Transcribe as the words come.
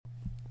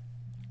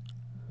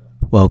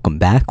Welcome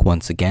back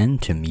once again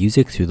to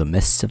Music Through the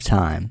Mists of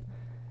Time.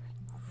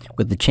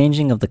 With the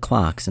changing of the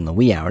clocks in the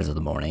wee hours of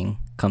the morning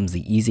comes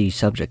the easy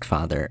subject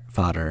fodder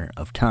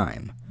of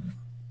time,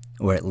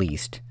 or at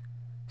least,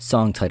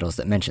 song titles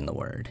that mention the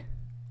word.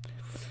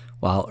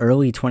 While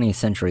early 20th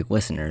century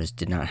listeners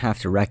did not have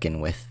to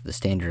reckon with the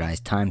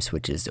standardized time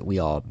switches that we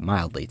all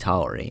mildly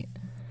tolerate,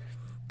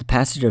 the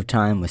passage of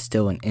time was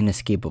still an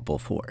inescapable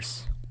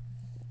force.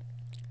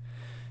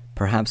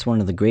 Perhaps one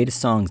of the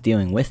greatest songs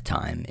dealing with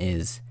time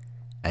is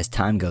As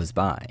Time Goes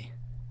By.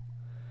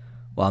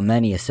 While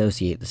many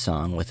associate the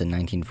song with the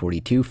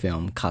 1942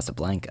 film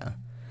Casablanca,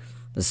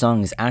 the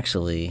song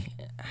actually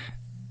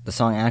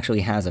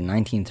has a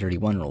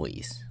 1931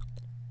 release.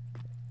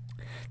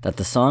 That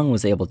the song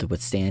was able to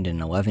withstand an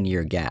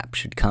 11-year gap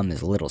should come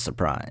as little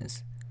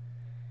surprise.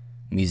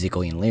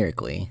 Musically and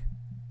lyrically,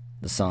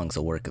 the song's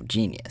a work of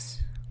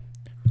genius.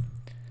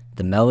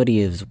 The melody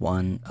is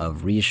one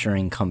of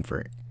reassuring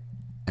comfort,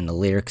 and the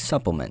lyrics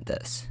supplement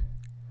this.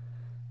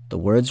 The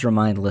words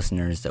remind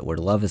listeners that where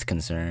love is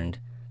concerned,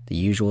 the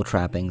usual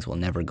trappings will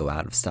never go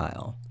out of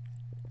style.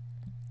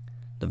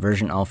 The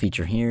version I'll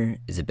feature here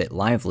is a bit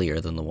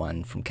livelier than the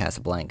one from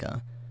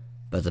Casablanca,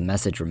 but the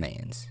message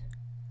remains.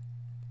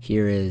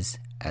 Here is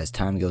As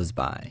Time Goes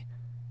By,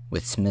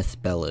 with Smith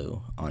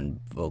Bellew on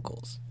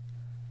vocals.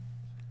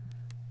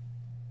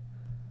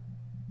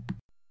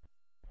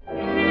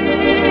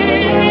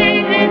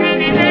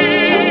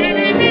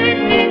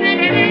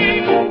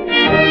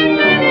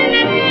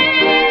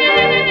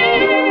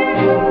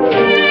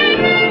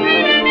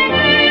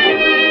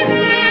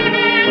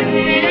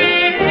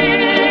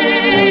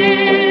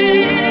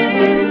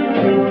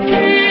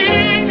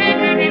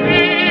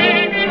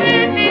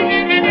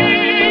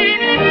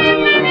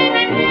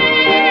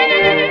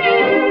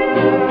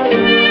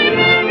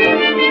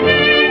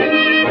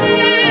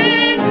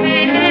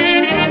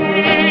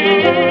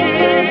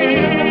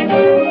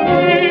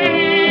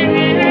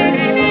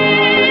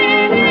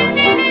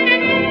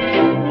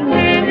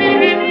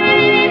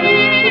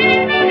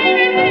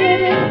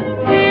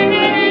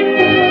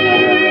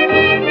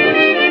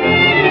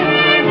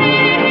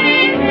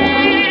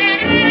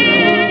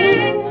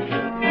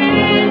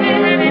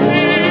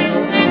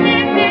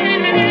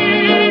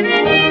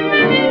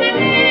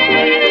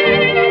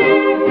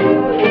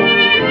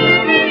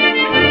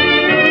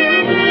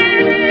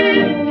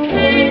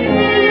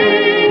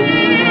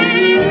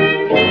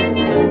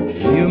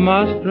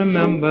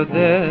 Remember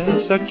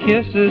this, a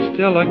kiss is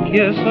still a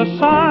kiss, a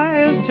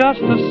sigh is just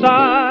a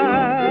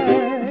sigh.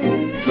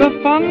 The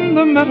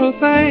fundamental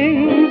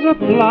things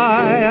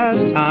apply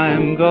as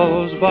time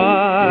goes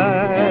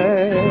by.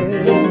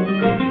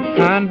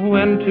 And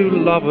when two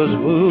lovers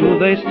woo,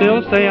 they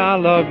still say I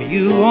love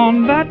you,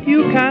 on that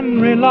you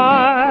can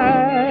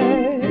rely.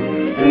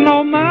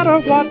 No matter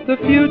what the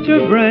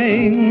future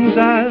brings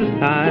as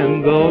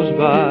time goes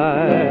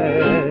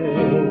by.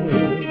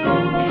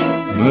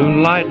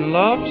 Moonlight and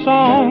love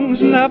songs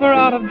never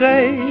out of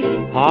date,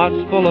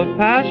 hearts full of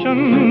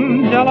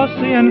passion,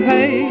 jealousy and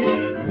hate.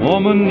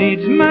 Woman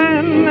needs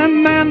man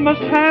and man must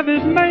have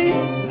his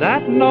mate,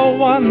 that no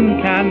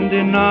one can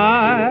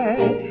deny.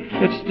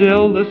 It's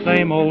still the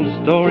same old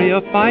story,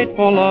 a fight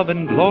for love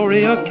and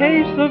glory, a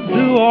case of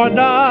do or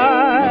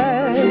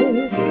die.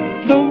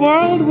 The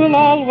world will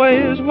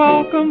always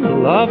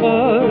welcome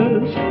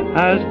lovers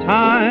as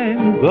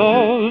time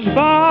goes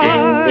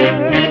by.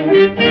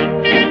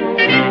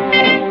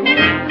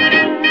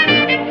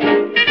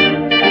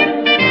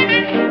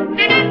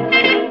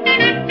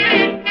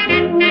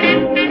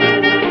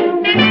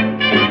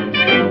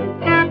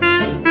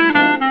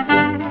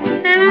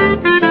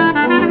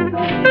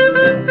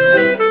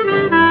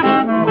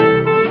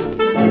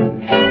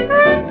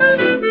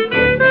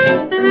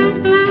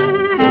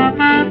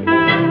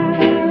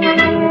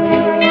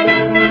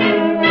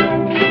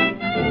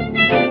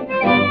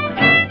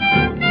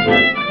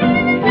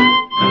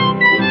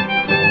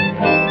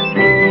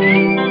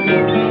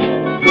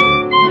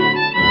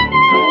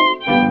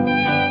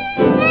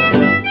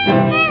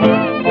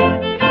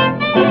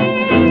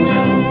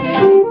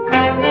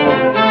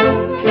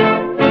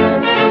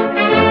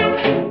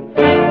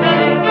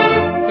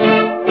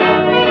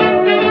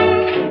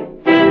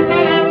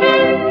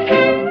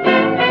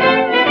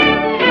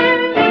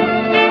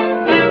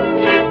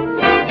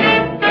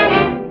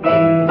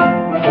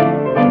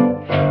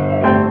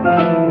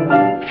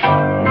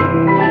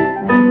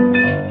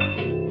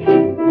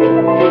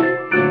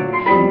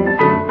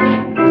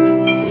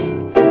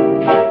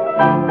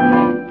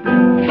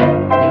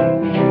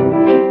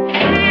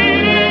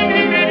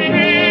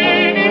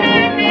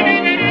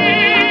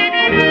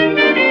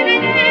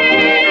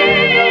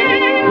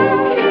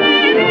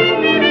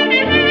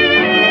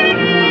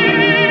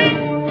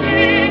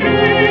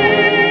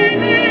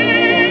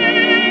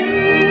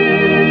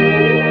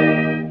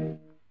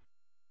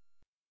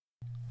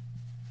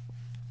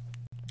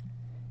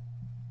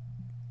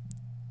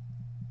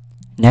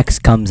 Next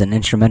comes an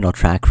instrumental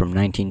track from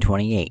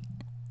 1928,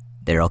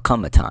 There'll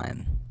Come a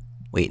Time,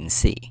 Wait and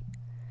See.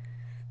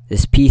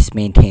 This piece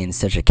maintains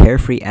such a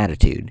carefree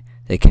attitude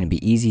that it can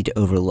be easy to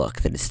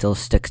overlook that it still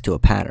sticks to a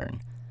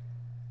pattern.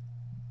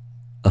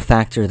 A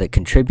factor that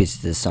contributes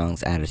to this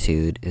song's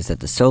attitude is that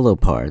the solo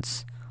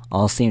parts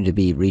all seem to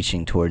be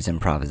reaching towards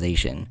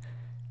improvisation,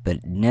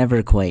 but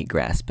never quite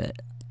grasp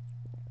it.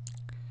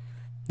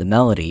 The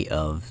melody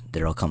of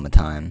There'll Come a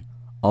Time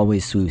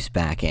always swoops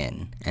back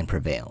in and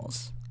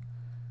prevails.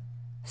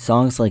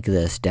 Songs like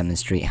this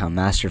demonstrate how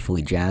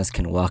masterfully jazz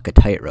can walk a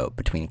tightrope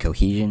between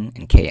cohesion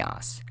and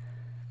chaos.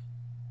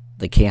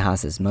 The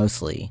chaos is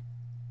mostly,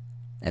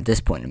 at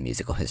this point in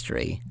musical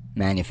history,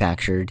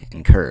 manufactured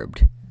and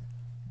curbed.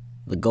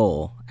 The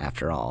goal,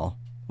 after all,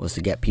 was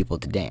to get people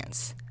to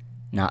dance,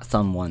 not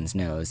thumb one's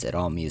nose at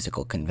all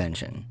musical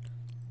convention.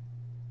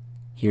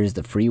 Here's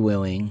the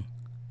freewheeling,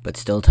 but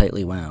still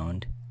tightly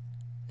wound,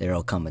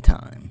 There'll Come a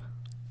Time.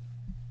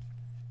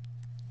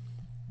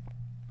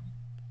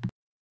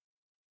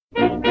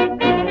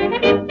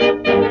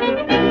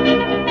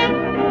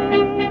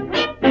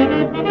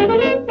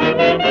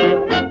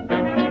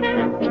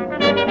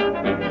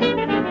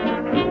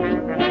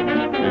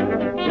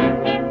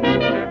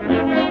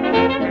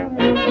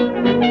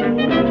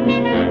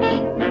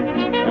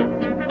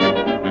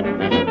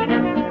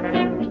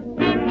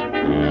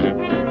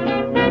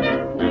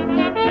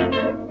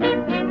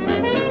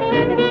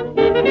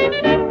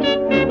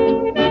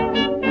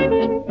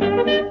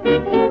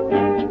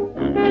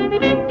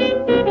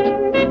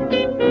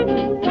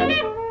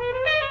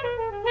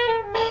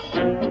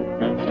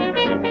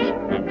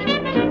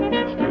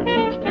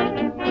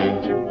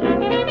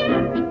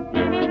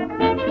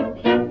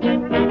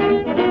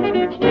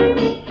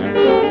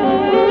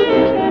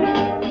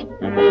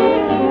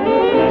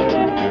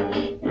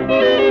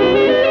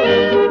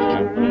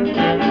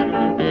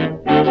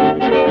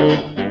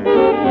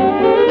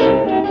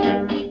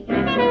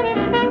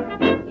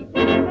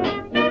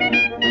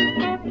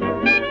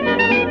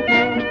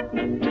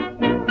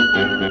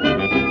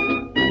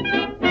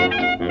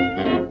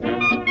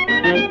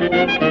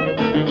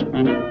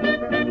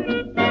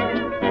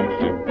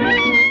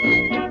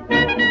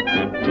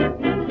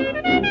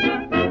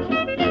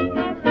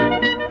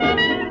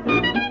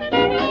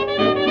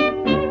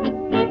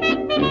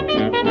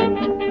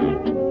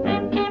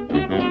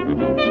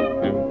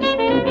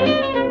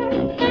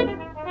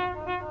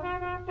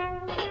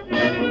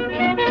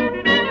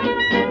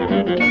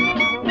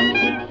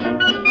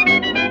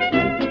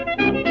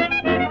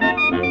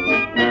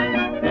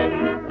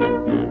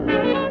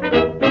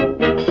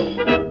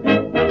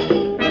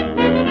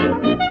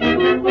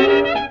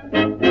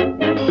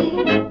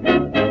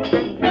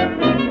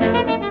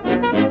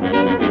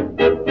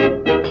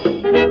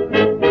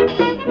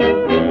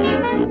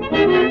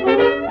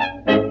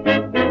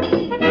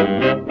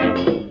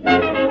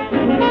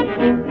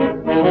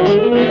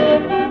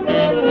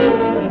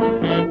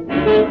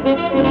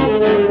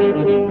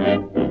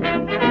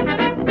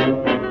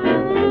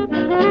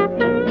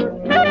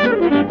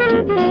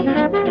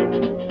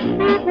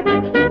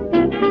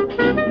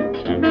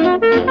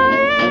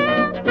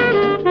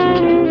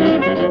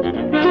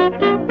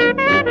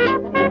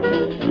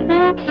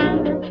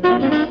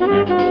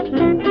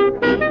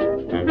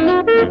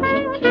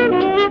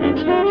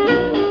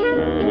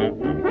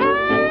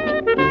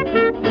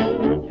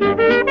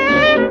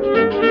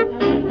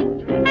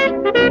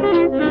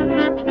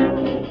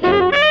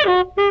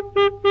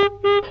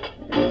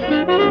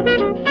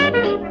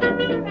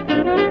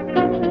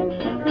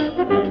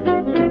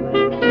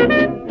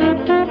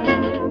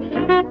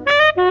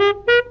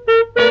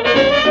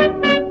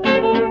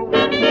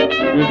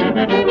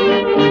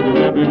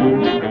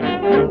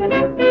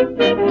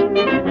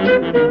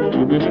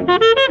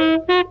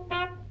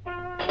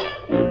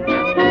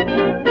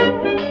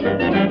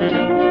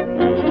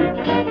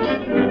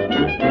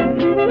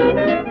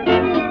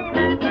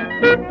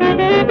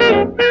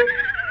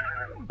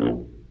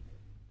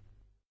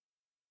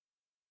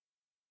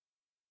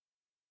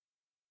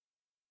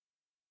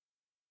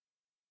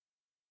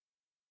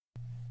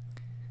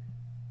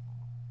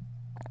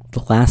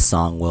 The last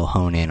song we'll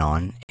hone in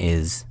on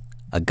is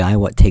A Guy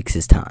What Takes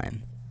His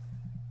Time.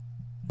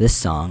 This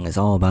song is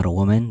all about a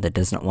woman that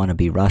doesn't want to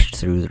be rushed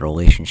through the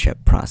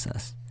relationship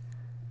process.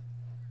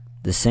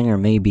 The singer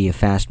may be a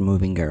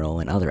fast-moving girl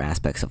in other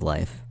aspects of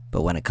life,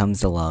 but when it comes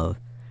to love,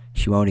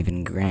 she won't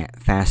even grant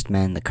fast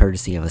men the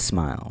courtesy of a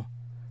smile.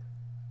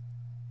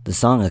 The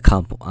song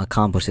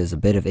accomplishes a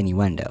bit of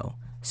innuendo,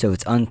 so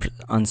it's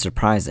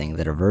unsurprising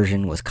that a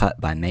version was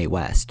cut by Mae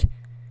West,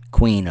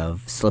 queen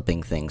of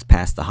slipping things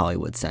past the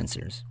Hollywood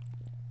censors.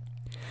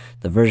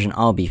 The version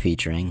I'll be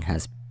featuring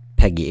has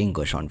Peggy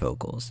English on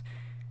vocals,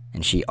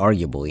 and she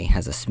arguably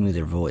has a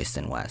smoother voice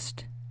than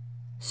West.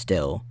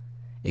 Still,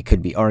 it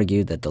could be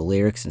argued that the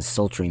lyrics and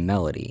sultry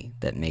melody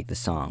that make the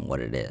song what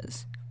it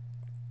is.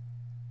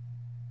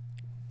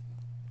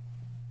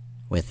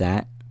 With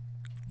that,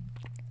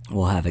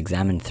 we'll have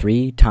examined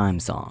 3 time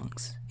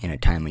songs in a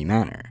timely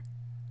manner.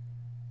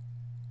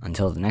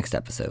 Until the next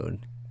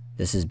episode,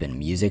 this has been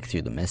Music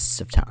Through the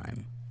Mists of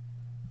Time.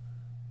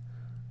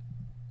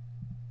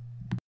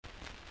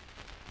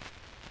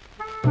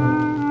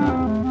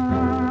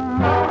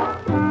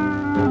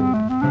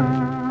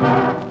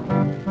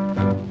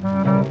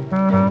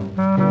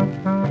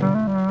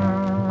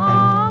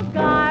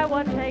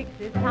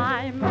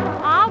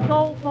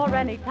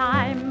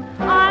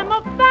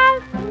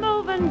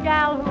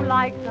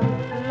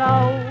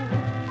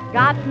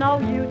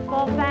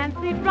 all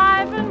fancy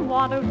driving,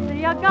 want to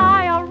see a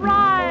guy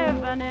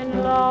arriving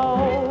in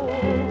low.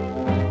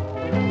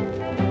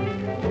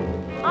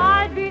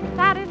 I'd be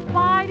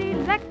satisfied,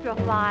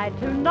 electrified,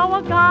 to know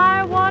a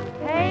guy what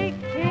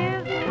takes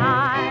his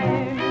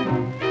time.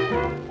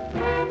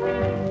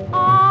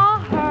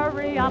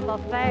 Hurry up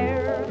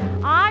affair,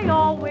 I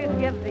always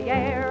give the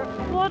air,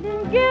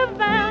 wouldn't give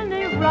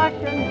any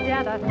Russian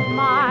gent a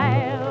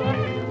smile.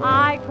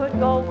 I could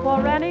go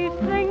for any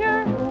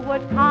singer who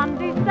would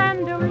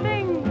condescend to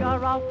linger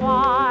a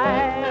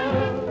while.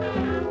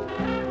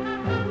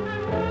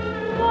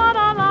 What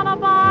a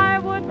lullaby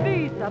would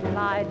be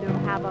supplied to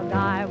have a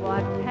guy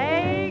what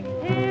takes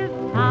his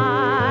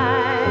time.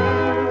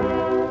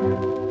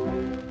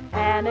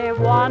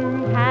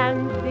 Anyone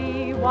can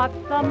see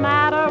what's the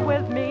matter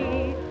with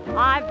me.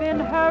 I've been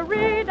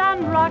hurried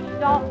and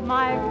rushed off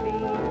my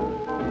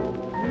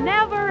feet.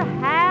 Never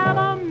had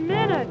a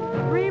minute's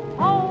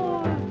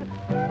repose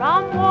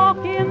from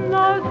walking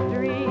the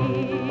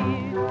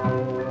streets.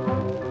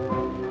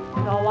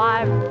 So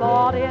I've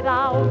thought it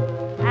out,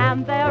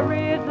 and there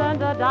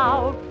isn't a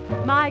doubt.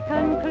 My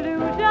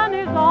conclusion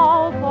is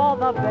all for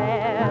the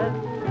best.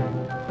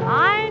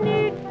 I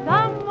need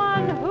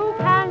someone who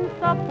can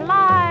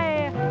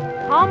supply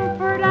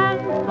comfort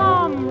and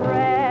some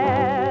rest.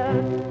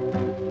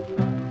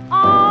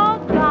 A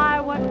guy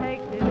what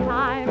takes his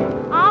time,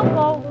 I'll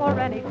go for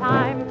any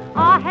time.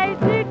 A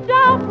hasty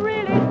joke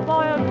really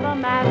spoils the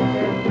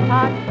master's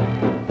touch.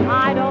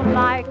 I don't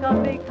like a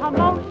big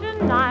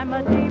commotion, I'm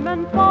a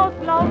demon for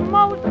slow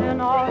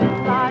motion or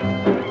such.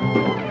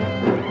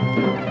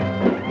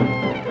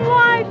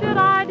 Why should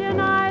I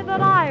deny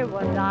that I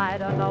would die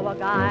to know a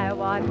guy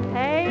what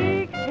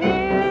takes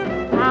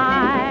his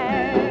time?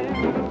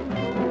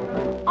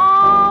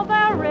 Oh,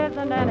 there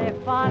isn't any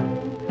fun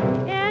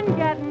in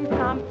getting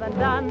something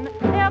done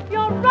if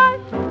you're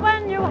rushed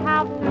when you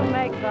have to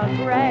make the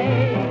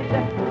grade.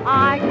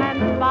 I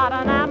can spot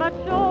an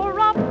amateur,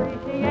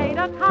 appreciate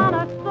a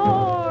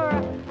connoisseur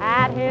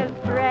at his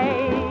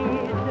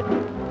trade.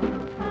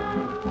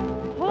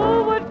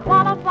 Who would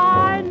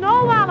qualify,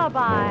 no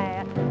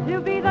alibi, to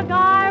be the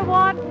guy